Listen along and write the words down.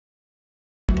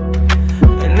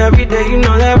every day, you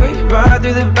know that we ride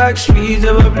through the back streets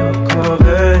of a blue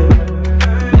Corvette.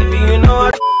 Baby, you know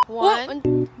I.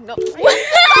 No.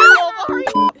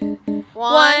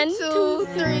 1, 2,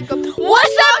 3, go.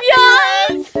 What's up, y'all?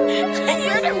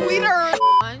 We're the Weeders.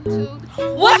 1, 2, 3.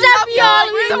 What's up, y'all?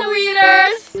 We're the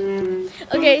Weeders.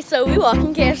 Okay, so we walk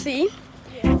in KFC.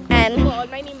 Yeah. And well,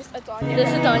 my name is Adonia. This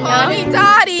is Adonia. Call me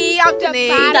Dottie. I'm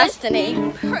Danae. Destiny.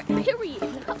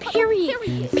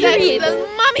 Period.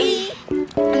 Mommy.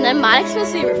 And then Maddox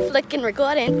was we were flicking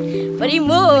recording, but he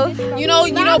moved. You know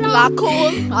Black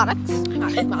Hole. Maddox.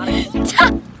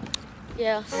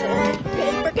 Yeah, so.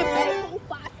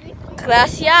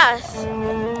 Gracias.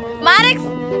 Maddox.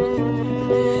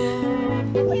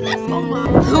 Wait, let's go,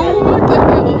 Mom. What the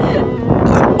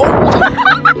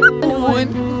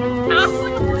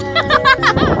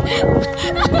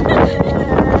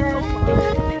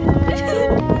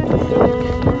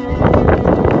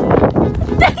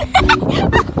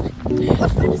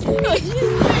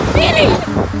Billy!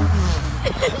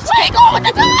 Where you going with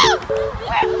the dog?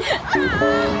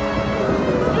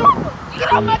 Get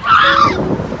on my dog!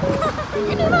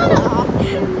 You don't know that.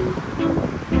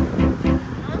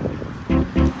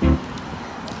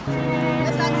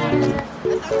 That's not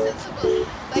sensible.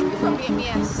 Like you're from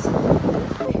BMS.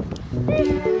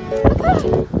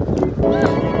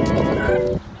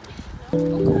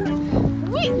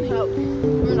 Wait, no,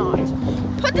 you're not.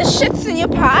 Put the shits in your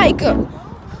pie, go.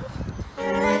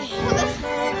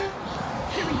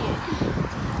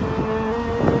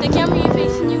 The camera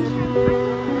facing you.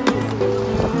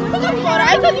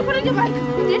 I thought you put it in your mic.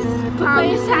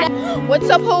 What's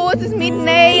up, hoes? It's me,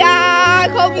 Naya.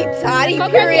 Call me Toddy.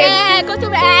 Period. Go to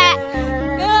bed.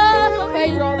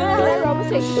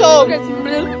 So,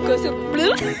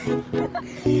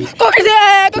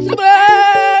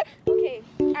 okay,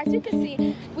 as you can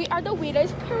see, we are the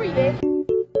Weeders. Period.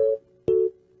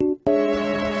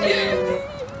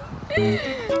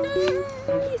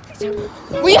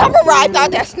 We have arrived at our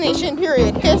destination,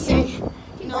 period. Can see.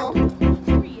 You know.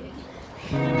 Period.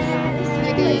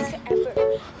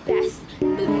 Best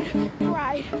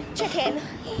fried chicken.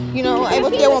 You know, I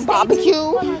was there on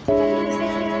barbecue.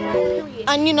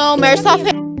 And you know, Marisoft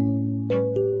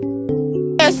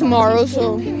has tomorrow,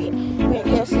 so I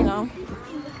guess, you know.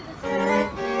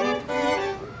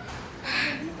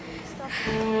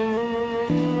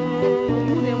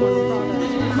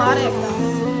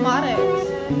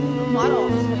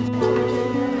 Models.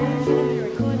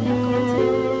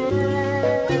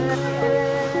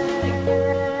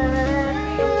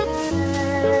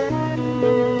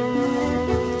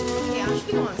 Yeah, I should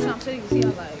be going some so you can see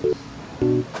our lives.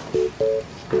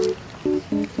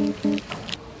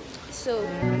 So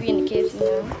we're in the KFC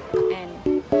now, and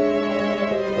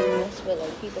with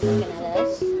like people looking at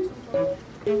us,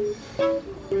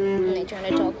 and they trying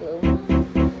to talk low.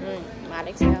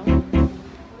 Maddox now.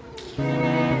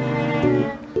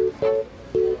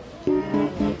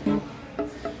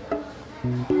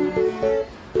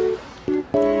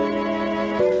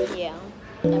 Yeah,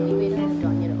 and we waited for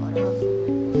Antonio to order our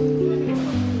food.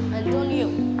 Antonio,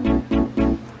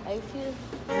 I feel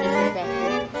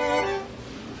disrespected.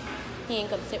 He ain't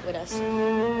come sit with us.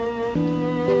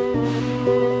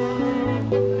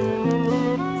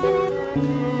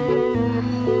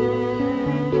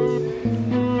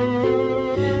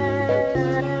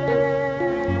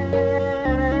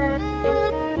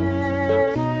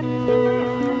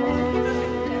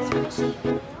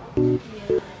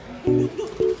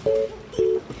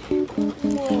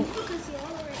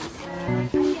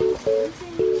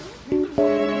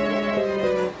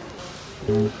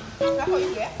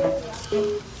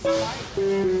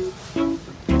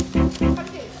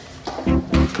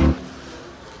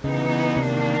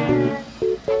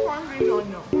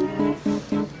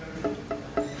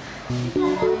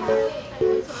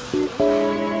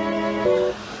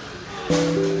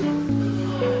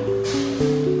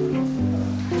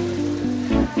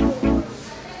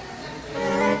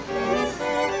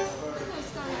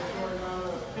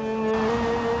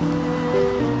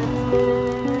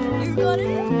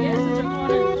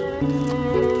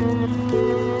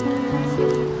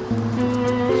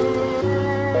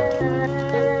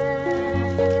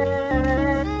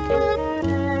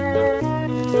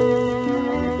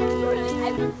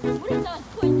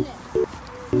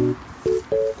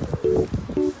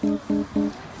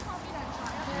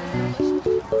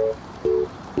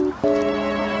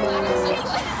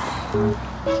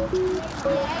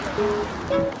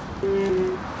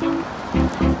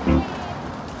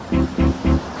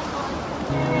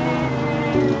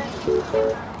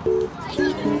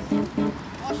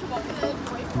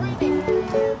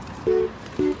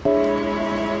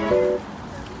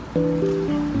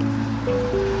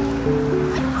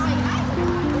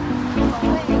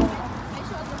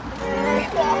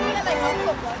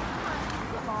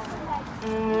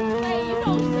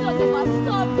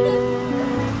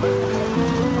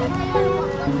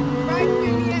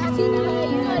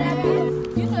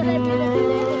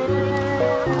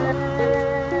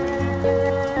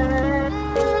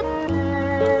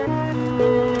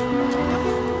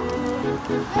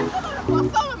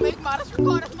 Someone make Modest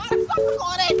record us. Modest, stop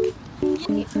recording.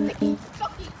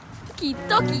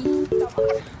 Toki.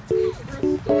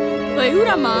 Wait, who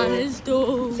that man is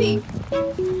though? See.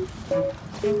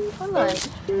 Hold on.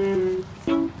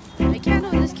 I can't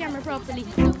hold this camera properly.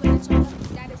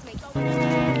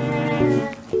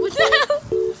 What's that?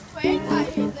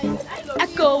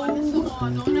 Echo.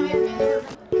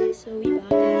 So we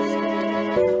back in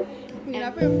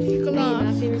the school.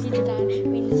 My favorite teacher died.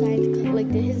 We decided to come,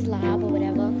 like his lab or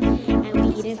whatever, and we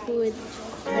eating food.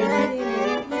 Like he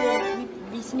didn't know.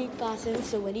 We sneak past him,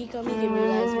 so when he come, he can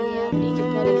realize we have, but he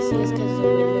can probably see us because of the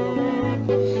window or whatever.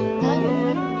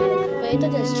 But I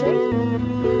thought that's true.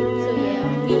 So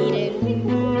yeah, we eating.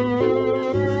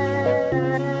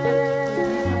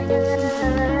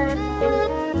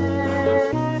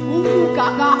 Ooh,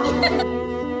 gaga.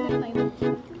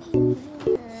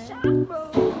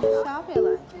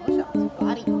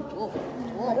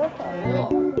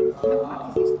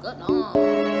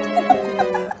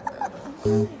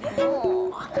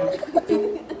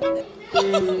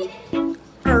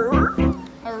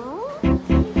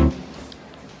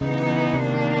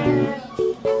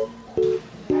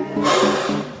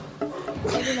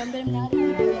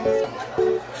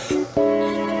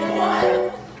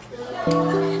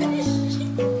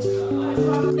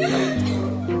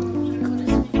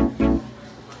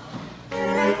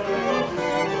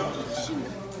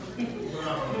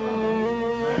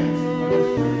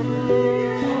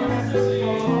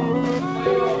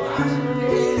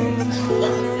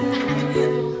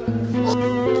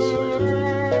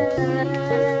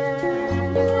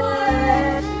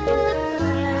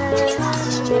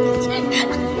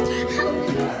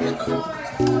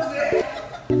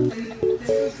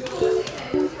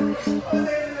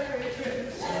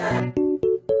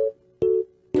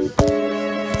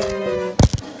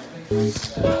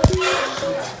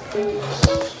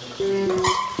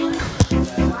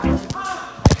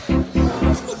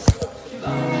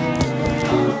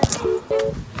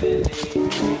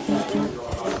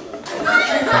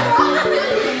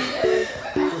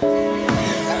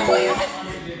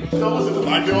 I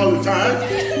do all the time.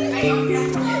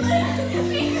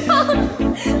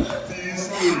 These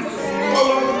three. How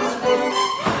long is this one?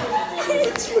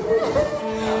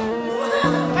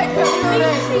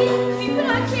 People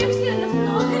on KFC on the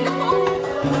floor.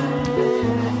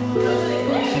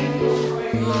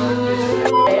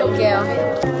 Okay.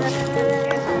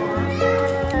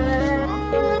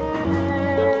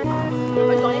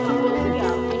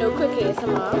 You know, quick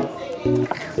ASMR.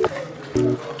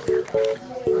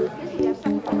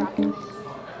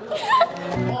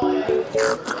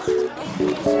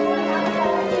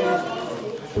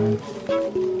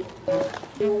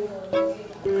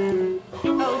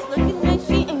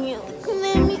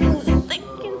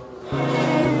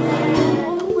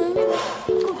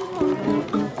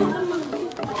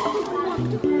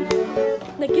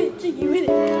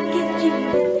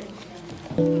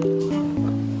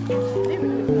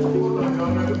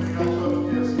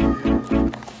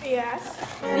 Yes.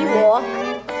 We walk.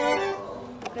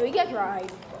 No, we get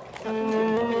ride.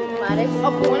 Maddox.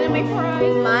 Up one and make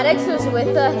ride. Maddox was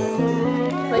with us,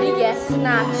 but he gets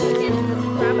snatched.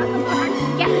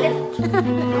 Get this.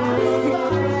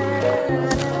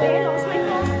 Wait, I lost my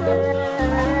phone.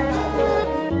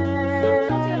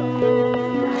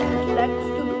 Let's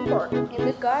do the fork. In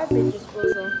the garbage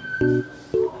disposal.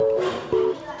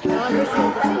 I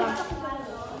understand this one.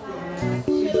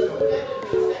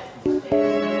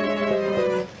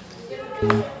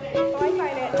 Oh, I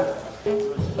find it.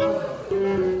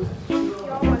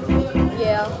 Y'all want to?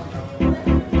 Yeah.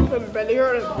 My belly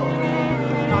hurt. I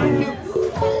do.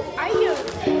 My belly hurt. I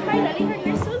still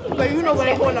can. But you know when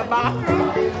I go in the bathroom.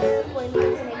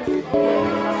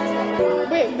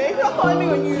 Wait, make up on me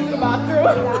when you use the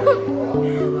bathroom.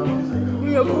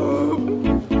 You poop.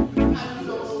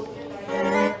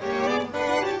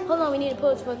 Hold on, we need a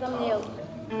post for a thumbnail.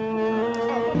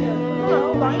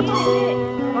 No, why you did it?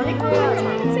 Why you come out?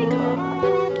 Why you say come?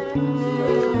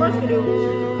 First we do.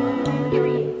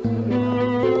 Period.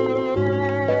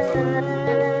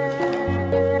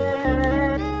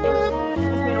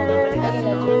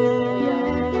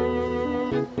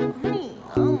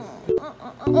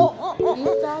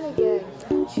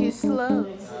 She's slow.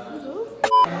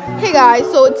 Hey guys,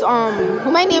 so it's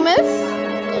who my name is?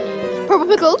 Purple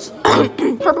Pickles.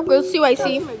 Purple Pickles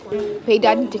CYC. Hey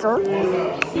Daddy Dicker.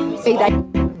 Hey Daddy.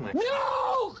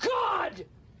 No, God!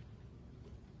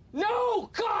 No,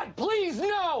 God, please,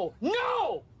 no!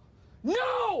 No!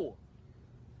 No!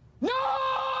 No!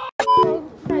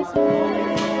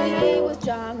 Was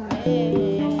John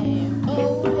Man.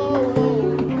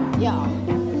 Oh, yeah.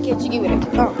 Get jiggy with it.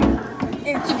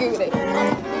 gave it.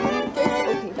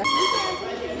 Okay, that's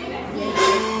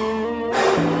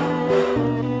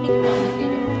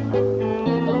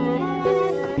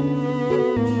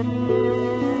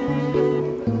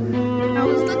I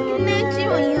was looking at you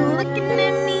and you looking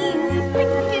at me.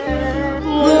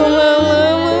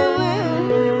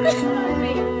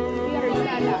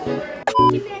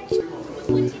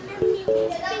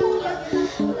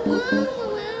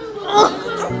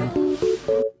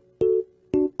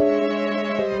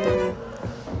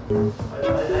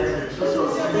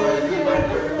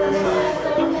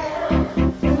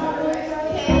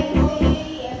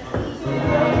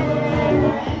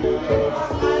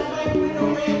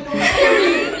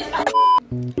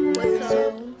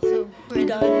 We're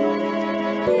done.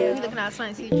 You're looking at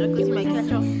science teacher because you might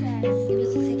catch up.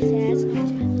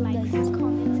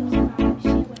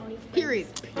 Period.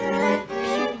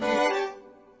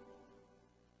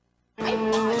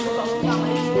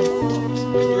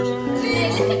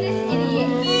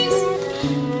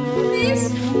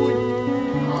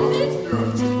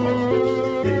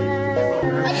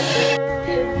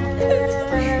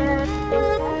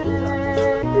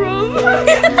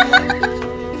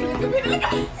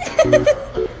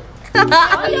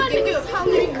 All you have to do is